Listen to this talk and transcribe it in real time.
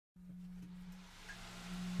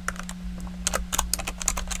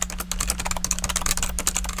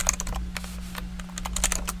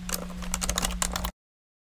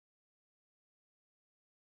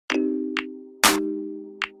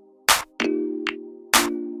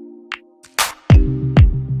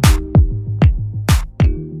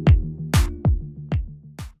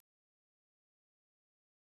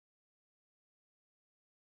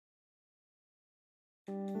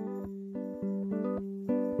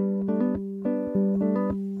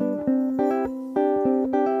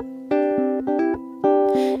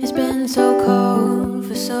so cold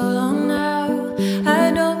for so long now.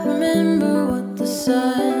 I don't remember what the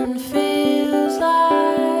sun feels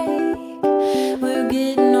like. We're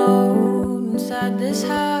getting old inside this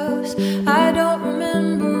house. I don't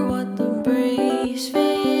remember what the breeze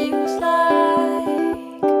feels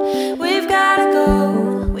like. We've gotta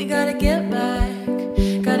go, we gotta get back,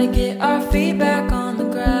 gotta get our feet back on the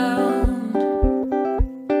ground.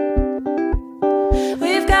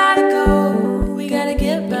 We've gotta go, we gotta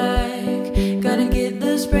get back, gotta get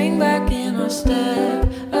the spring back in our step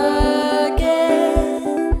again.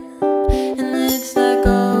 And it's like,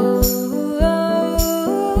 oh,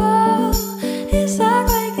 oh, oh, it's like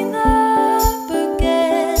waking up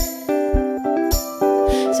again.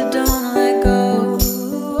 So don't let go,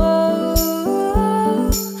 oh, oh,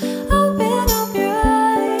 open up your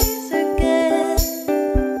eyes again.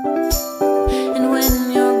 And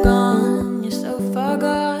when you're gone, you're so far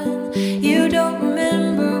gone, you don't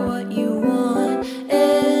remember what you want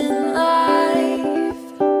in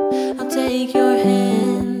life. I'll take your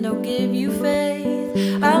hand, I'll give you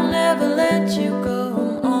faith, I'll never let you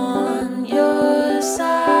go, I'm on your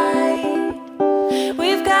side.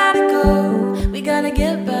 We've gotta go, we gotta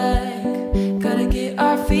get back, gotta get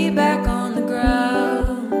our feet back on the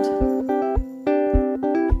ground.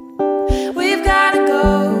 We've gotta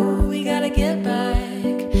go, we gotta get back,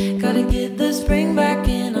 gotta get the spring back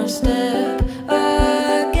in our step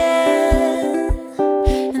again.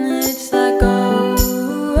 And it's like, oh,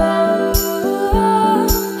 oh, oh,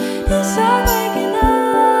 it's like waking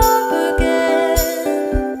up again.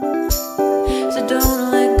 So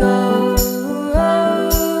don't let go, oh,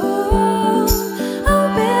 oh,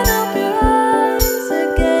 open up your eyes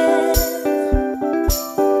again.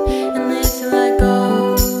 And it's like,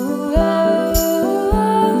 oh, oh,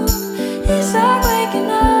 oh, it's like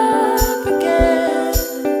waking up again.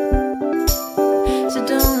 So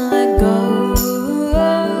don't let go,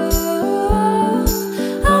 oh,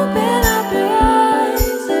 open up your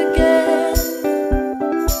eyes again.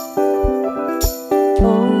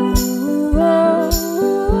 Oh,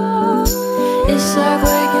 oh, it's like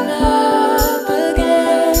waking up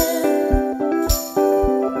again.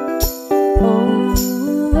 Oh,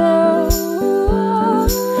 oh,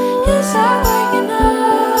 it's like waking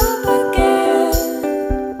up again.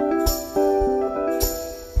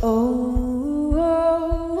 Oh,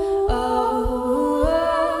 oh, oh,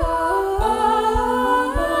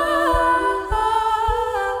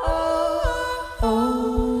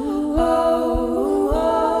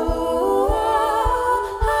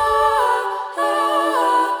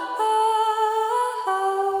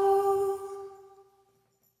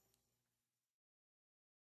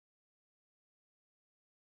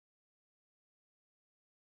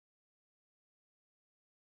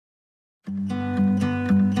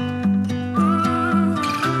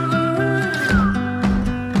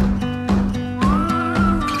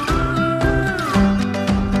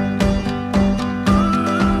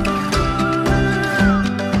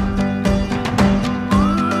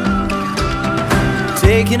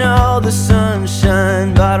 Taking all the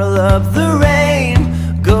sunshine, bottle up the rain.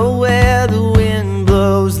 Go where the wind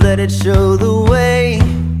blows, let it show the way.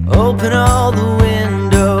 Open all the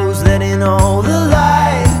windows, let in all the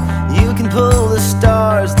light. You can pull the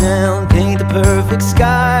stars down, paint the perfect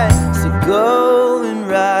sky. So go and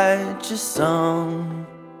write your song,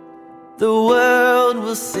 the world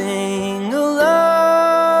will sing along.